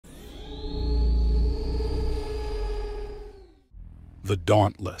the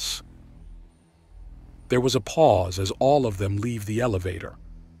Dauntless. There was a pause as all of them leave the elevator.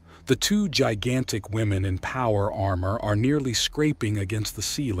 The two gigantic women in power armor are nearly scraping against the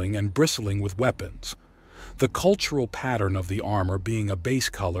ceiling and bristling with weapons. The cultural pattern of the armor being a base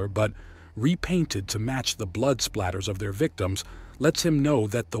color but repainted to match the blood splatters of their victims lets him know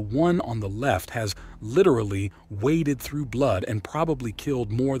that the one on the left has literally waded through blood and probably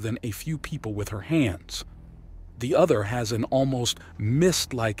killed more than a few people with her hands. The other has an almost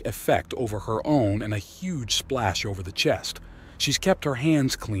mist-like effect over her own and a huge splash over the chest. She's kept her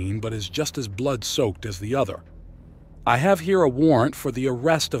hands clean but is just as blood-soaked as the other. "I have here a warrant for the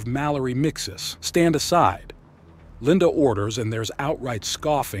arrest of Mallory Mixus. Stand aside." Linda orders, and there's outright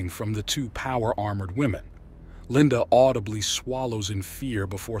scoffing from the two power-armored women. Linda audibly swallows in fear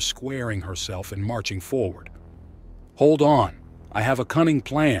before squaring herself and marching forward. "Hold on, I have a cunning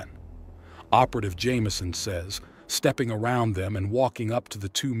plan," Operative Jameson says, stepping around them and walking up to the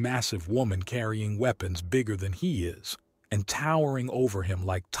two massive women carrying weapons bigger than he is and towering over him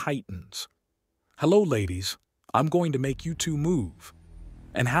like titans. "Hello, ladies. I'm going to make you two move.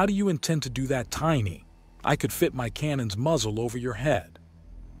 And how do you intend to do that, tiny? I could fit my cannon's muzzle over your head."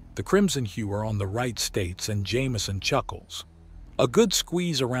 The Crimson Hewer on the right states, and Jameson chuckles. "A good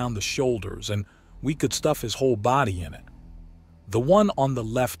squeeze around the shoulders and we could stuff his whole body in it." The one on the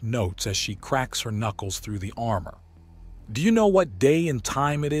left notes as she cracks her knuckles through the armor. "Do you know what day and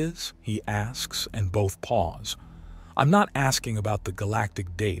time it is?" he asks, and both pause. "I'm not asking about the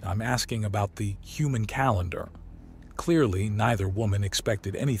galactic date, I'm asking about the human calendar." Clearly, neither woman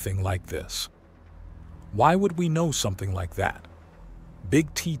expected anything like this. "Why would we know something like that?"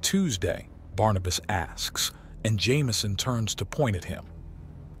 "Big T Tuesday," Barnabas asks, and Jameson turns to point at him.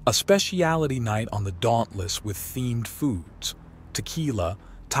 "A speciality night on the Dauntless with themed foods. Tequila,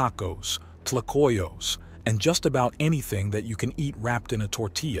 tacos, tlacoyos, and just about anything that you can eat wrapped in a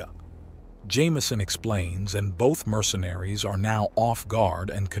tortilla." Jameson explains, and both mercenaries are now off guard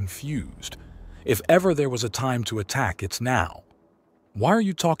and confused. If ever there was a time to attack, it's now. "Why are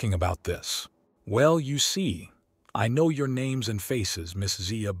you talking about this?" "Well, you see, I know your names and faces, Miss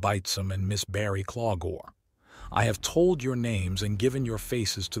Zia Bitesome and Miss Barry Clawgore. I have told your names and given your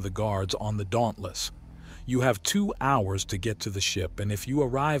faces to the guards on the Dauntless. You have 2 hours to get to the ship, and if you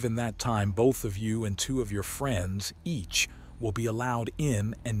arrive in that time, both of you and 2 of your friends each will be allowed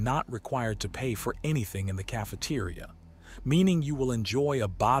in and not required to pay for anything in the cafeteria, meaning you will enjoy a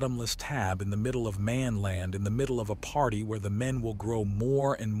bottomless tab in the middle of manland, in the middle of a party where the men will grow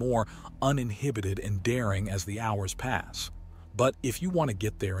more and more uninhibited and daring as the hours pass. But if you want to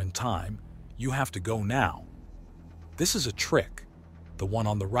get there in time, you have to go now." "This is a trick," the one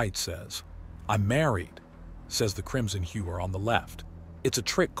on the right says. "I'm married," says the Crimson Hewer on the left. "It's a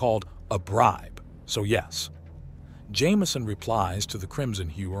trick called a bribe, so yes." Jameson replies to the Crimson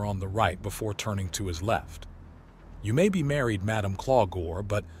Hewer on the right before turning to his left. "You may be married, Madam Clawgore,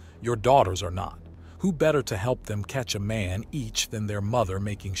 but your daughters are not. Who better to help them catch a man each than their mother,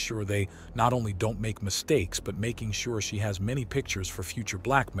 making sure they not only don't make mistakes, but making sure she has many pictures for future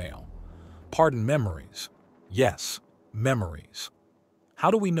blackmail. Pardon, memories. Yes, memories. How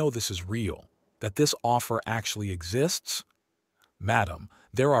do we know this is real, that this offer actually exists? Madam,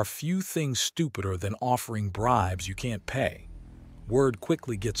 there are few things stupider than offering bribes you can't pay. Word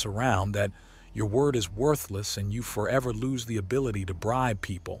quickly gets around that your word is worthless and you forever lose the ability to bribe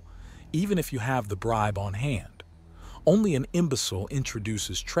people, even if you have the bribe on hand. Only an imbecile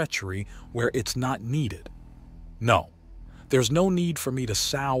introduces treachery where it's not needed. No, there's no need for me to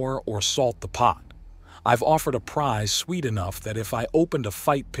sour or salt the pot. I've offered a prize sweet enough that if I opened a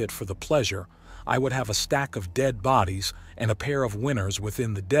fight pit for the pleasure, I would have a stack of dead bodies and a pair of winners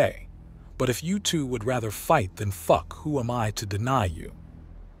within the day. But if you two would rather fight than fuck, who am I to deny you?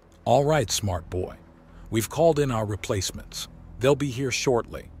 All right, smart boy. We've called in our replacements. They'll be here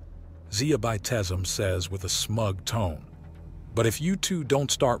shortly, Zia Bitesome says with a smug tone. But if you two don't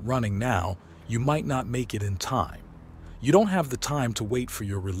start running now, you might not make it in time. You don't have the time to wait for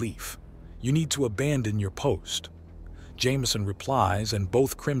your relief. You need to abandon your post. Jameson replies, and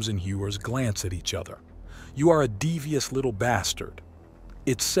both Crimson Hewers glance at each other. You are a devious little bastard.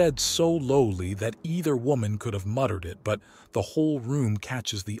 It's said so lowly that either woman could have muttered it, but the whole room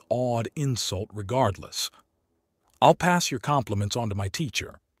catches the awed insult regardless. I'll pass your compliments on to my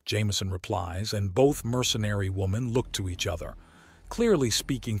teacher, Jameson replies, and both mercenary women look to each other, clearly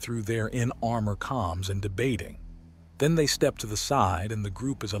speaking through their in-armor comms and debating. Then they step to the side and the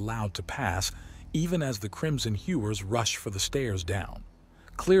group is allowed to pass, even as the Crimson Hewers rush for the stairs down.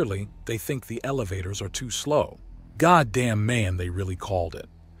 Clearly, they think the elevators are too slow. Goddamn man, they really called it.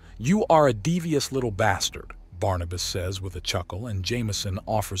 You are a devious little bastard, Barnabas says with a chuckle, and Jameson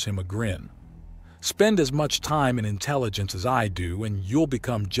offers him a grin. "Spend as much time in intelligence as I do, and you'll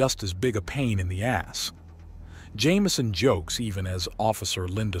become just as big a pain in the ass." Jameson jokes even as Officer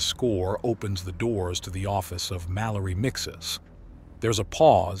Linda Score opens the doors to the office of Mallory Mixus. There's a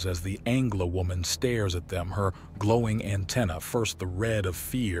pause as the Anglo-woman stares at them, her glowing antenna first the red of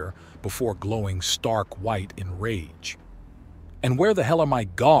fear before glowing stark white in rage. "And where the hell are my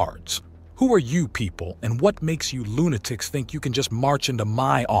guards? Who are you people, and what makes you lunatics think you can just march into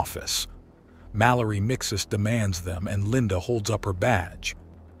my office?" Mallory Mixus demands them, and Linda holds up her badge.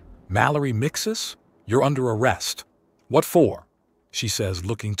 "Mallory Mixus? You're under arrest." "What for?" she says,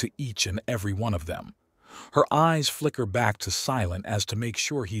 looking to each and every one of them. Her eyes flicker back to Silent as to make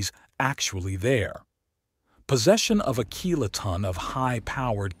sure he's actually there. "Possession of a kiloton of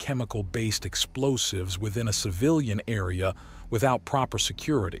high-powered chemical-based explosives within a civilian area without proper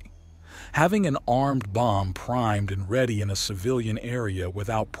security. Having an armed bomb primed and ready in a civilian area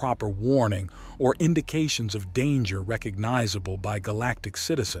without proper warning or indications of danger recognizable by galactic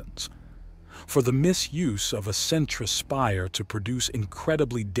citizens. For the misuse of a centrist spire to produce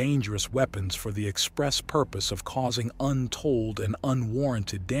incredibly dangerous weapons for the express purpose of causing untold and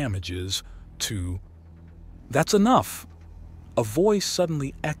unwarranted damages to..." "That's enough!" A voice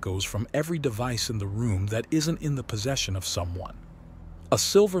suddenly echoes from every device in the room that isn't in the possession of someone. A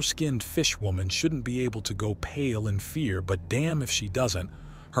silver-skinned fishwoman shouldn't be able to go pale in fear, but damn if she doesn't.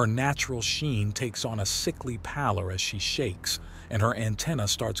 Her natural sheen takes on a sickly pallor as she shakes, and her antenna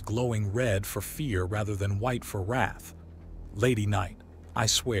starts glowing red for fear rather than white for wrath. "Lady Knight, I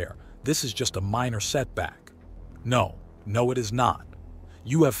swear, this is just a minor setback." No, it is not.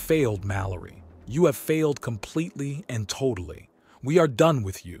 "You have failed, Mallory. You have failed completely and totally. We are done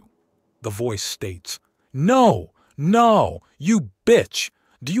with you." The voice states. No, you bitch!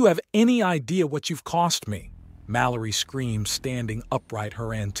 Do you have any idea what you've cost me?" Mallory screams, standing upright,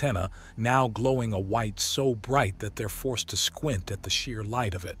 her antenna now glowing a white so bright that they're forced to squint at the sheer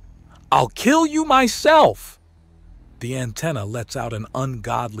light of it. "I'll kill you myself!" The antenna lets out an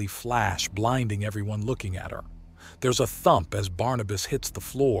ungodly flash, blinding everyone looking at her. There's a thump as Barnabas hits the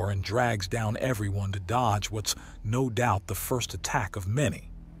floor and drags down everyone to dodge what's no doubt the first attack of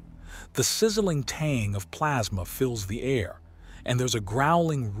many. The sizzling tang of plasma fills the air, and there's a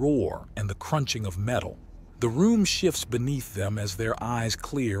growling roar and the crunching of metal. The room shifts beneath them as their eyes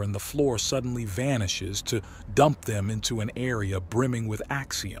clear and the floor suddenly vanishes to dump them into an area brimming with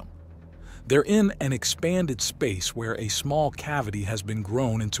axiom. They're in an expanded space where a small cavity has been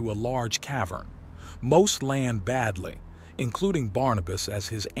grown into a large cavern. Most land badly, including Barnabas as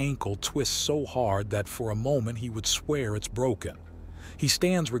his ankle twists so hard that for a moment he would swear it's broken. He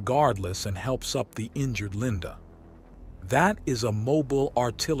stands regardless and helps up the injured Linda. "That is a mobile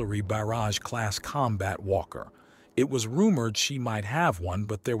artillery barrage-class combat walker. It was rumored she might have one,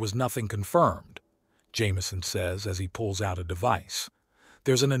 but there was nothing confirmed," Jameson says as he pulls out a device.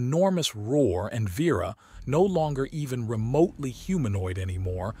 There's an enormous roar, and Vera, no longer even remotely humanoid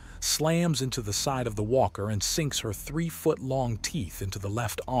anymore, slams into the side of the walker and sinks her 3-foot-long teeth into the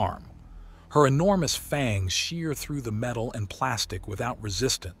left arm. Her enormous fangs shear through the metal and plastic without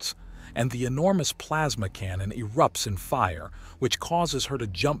resistance, and the enormous plasma cannon erupts in fire, which causes her to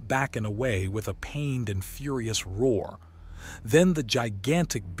jump back and away with a pained and furious roar. Then the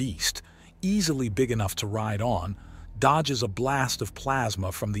gigantic beast, easily big enough to ride on, dodges a blast of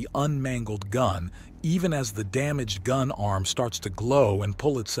plasma from the unmangled gun even as the damaged gun arm starts to glow and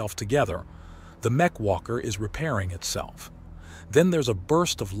pull itself together. The mech walker is repairing itself. Then there's a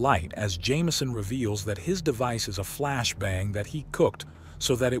burst of light as Jameson reveals that his device is a flashbang that he cooked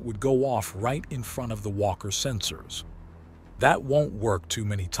so that it would go off right in front of the walker's sensors. That won't work too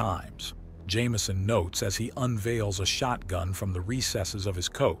many times, Jameson notes as he unveils a shotgun from the recesses of his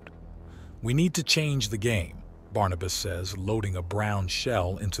coat. We need to change the game, Barnabas says, loading a brown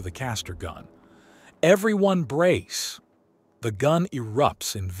shell into the caster gun. Everyone brace! The gun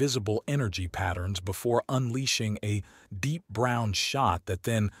erupts in visible energy patterns before unleashing a deep brown shot that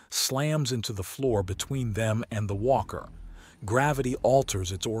then slams into the floor between them and the walker. Gravity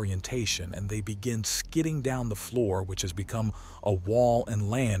alters its orientation and they begin skidding down the floor, which has become a wall, and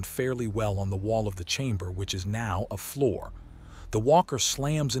land fairly well on the wall of the chamber, which is now a floor. The walker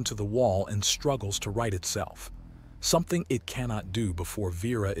slams into the wall and struggles to right itself, something it cannot do before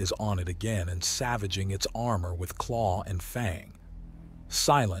Vera is on it again and savaging its armor with claw and fang.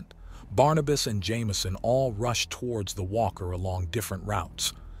 Silent, Barnabas and Jameson all rush towards the walker along different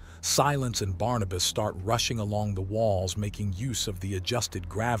routes. Silence and Barnabas start rushing along the walls, making use of the adjusted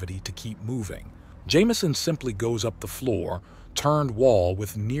gravity to keep moving. Jameson simply goes up the floor, turned wall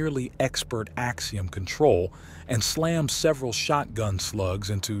with nearly expert axiom control, and slams several shotgun slugs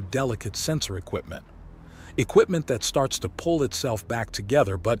into delicate sensor equipment. Equipment that starts to pull itself back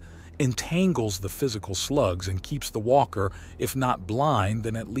together but entangles the physical slugs and keeps the walker, if not blind,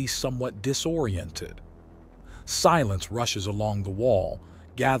 then at least somewhat disoriented. Silence rushes along the wall,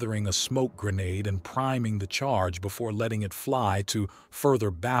 gathering a smoke grenade and priming the charge before letting it fly to further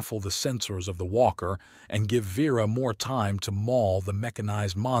baffle the sensors of the walker and give Vera more time to maul the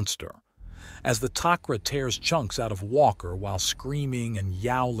mechanized monster. As the Takra tears chunks out of Walker while screaming and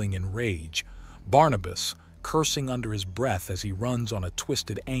yowling in rage, Barnabas, cursing under his breath as he runs on a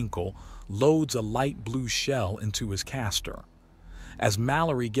twisted ankle, loads a light blue shell into his caster. As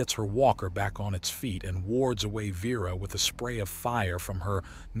Mallory gets her walker back on its feet and wards away Vera with a spray of fire from her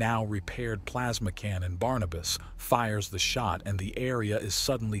now repaired plasma cannon, Barnabas fires the shot and the area is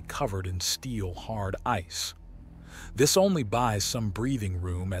suddenly covered in steel-hard ice. This only buys some breathing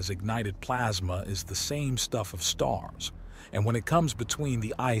room as ignited plasma is the same stuff of stars, and when it comes between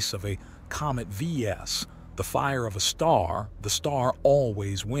the ice of a Comet VS, the fire of a star, the star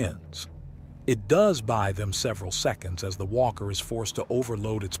always wins. It does buy them several seconds as the walker is forced to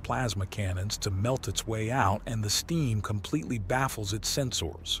overload its plasma cannons to melt its way out and the steam completely baffles its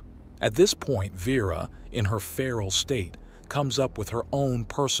sensors. At this point, Vera, in her feral state, comes up with her own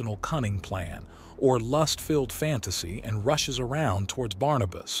personal cunning plan, or lust-filled fantasy, and rushes around towards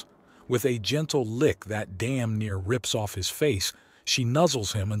Barnabas. With a gentle lick that damn near rips off his face, she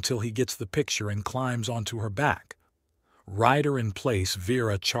nuzzles him until he gets the picture and climbs onto her back. Rider in place,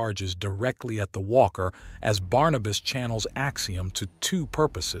 Vera charges directly at the walker as Barnabas channels Axiom to two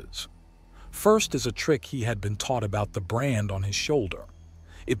purposes. First is a trick he had been taught about the brand on his shoulder.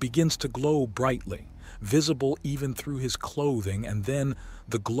 It begins to glow brightly, visible even through his clothing, and then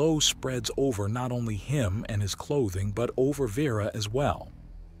the glow spreads over not only him and his clothing, but over Vera as well.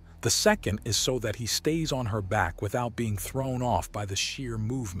 The second is so that he stays on her back without being thrown off by the sheer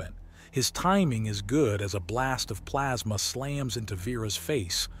movement. His timing is good as a blast of plasma slams into Vera's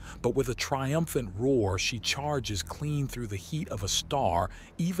face, but with a triumphant roar she charges clean through the heat of a star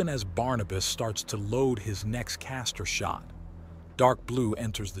even as Barnabas starts to load his next caster shot. Dark blue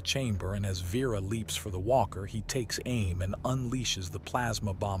enters the chamber, and as Vera leaps for the walker, he takes aim and unleashes the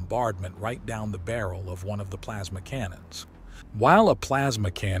plasma bombardment right down the barrel of one of the plasma cannons. While a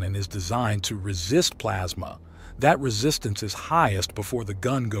plasma cannon is designed to resist plasma, that resistance is highest before the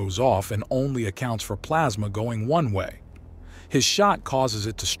gun goes off and only accounts for plasma going one way. His shot causes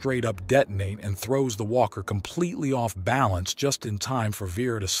it to straight up detonate and throws the walker completely off balance just in time for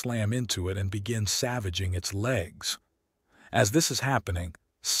Vera to slam into it and begin savaging its legs. As this is happening,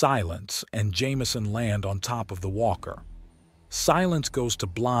 Silence and Jameson land on top of the walker. Silence goes to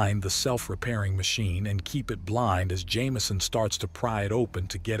blind the self-repairing machine and keep it blind as Jameson starts to pry it open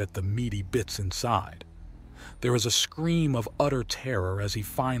to get at the meaty bits inside. There is a scream of utter terror as he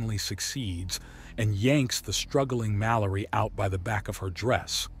finally succeeds and yanks the struggling Mallory out by the back of her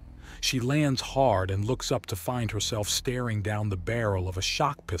dress. She lands hard and looks up to find herself staring down the barrel of a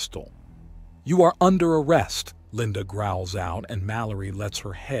shock pistol. "You are under arrest," Linda growls out, and Mallory lets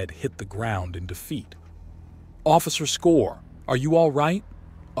her head hit the ground in defeat. "Officer Score, are you all right?"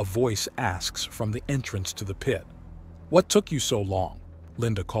 a voice asks from the entrance to the pit. "What took you so long?"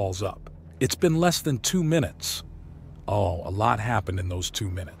 Linda calls up. "It's been less than 2 minutes." "Oh, a lot happened in those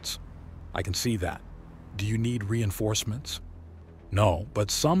 2 minutes." "I can see that. Do you need reinforcements?" "No, but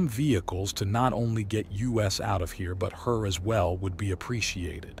some vehicles to not only get US out of here but her as well would be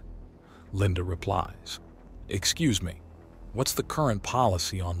appreciated." Linda replies. "Excuse me, what's the current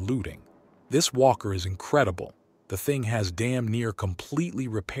policy on looting? This walker is incredible. The thing has damn near completely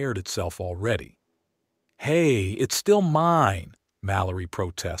repaired itself already." "Hey, it's still mine," Mallory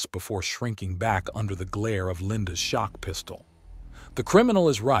protests before shrinking back under the glare of Linda's shock pistol. "The criminal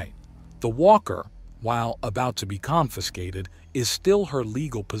is right. The walker, while about to be confiscated, is still her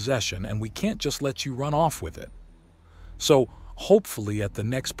legal possession, and we can't just let you run off with it. So, hopefully at the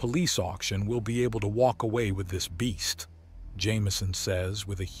next police auction we'll be able to walk away with this beast," Jameson says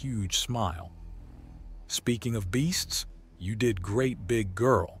with a huge smile. "Speaking of beasts, you did great, big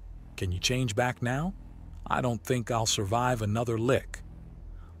girl. Can you change back now? I don't think I'll survive another lick."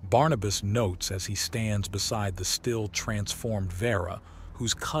 Barnabas notes as he stands beside the still transformed Vera,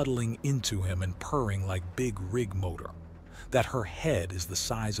 who's cuddling into him and purring like big rig motor, that her head is the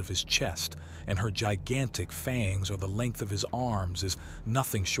size of his chest and her gigantic fangs are the length of his arms is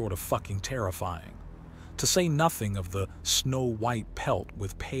nothing short of fucking terrifying. To say nothing of the snow-white pelt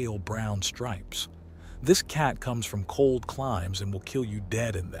with pale brown stripes. This cat comes from cold climes and will kill you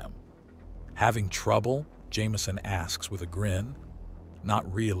dead in them. Having trouble? Jameson asks with a grin.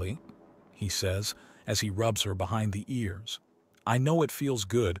 Not really, he says, as he rubs her behind the ears. I know it feels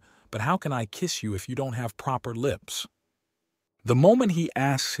good, but how can I kiss you if you don't have proper lips? The moment he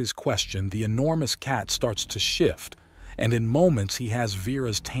asks his question, the enormous cat starts to shift, and in moments he has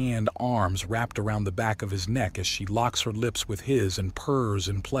Vera's tanned arms wrapped around the back of his neck as she locks her lips with his and purrs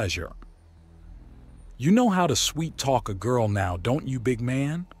in pleasure. You know how to sweet-talk a girl now, don't you, big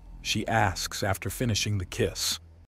man? She asks after finishing the kiss.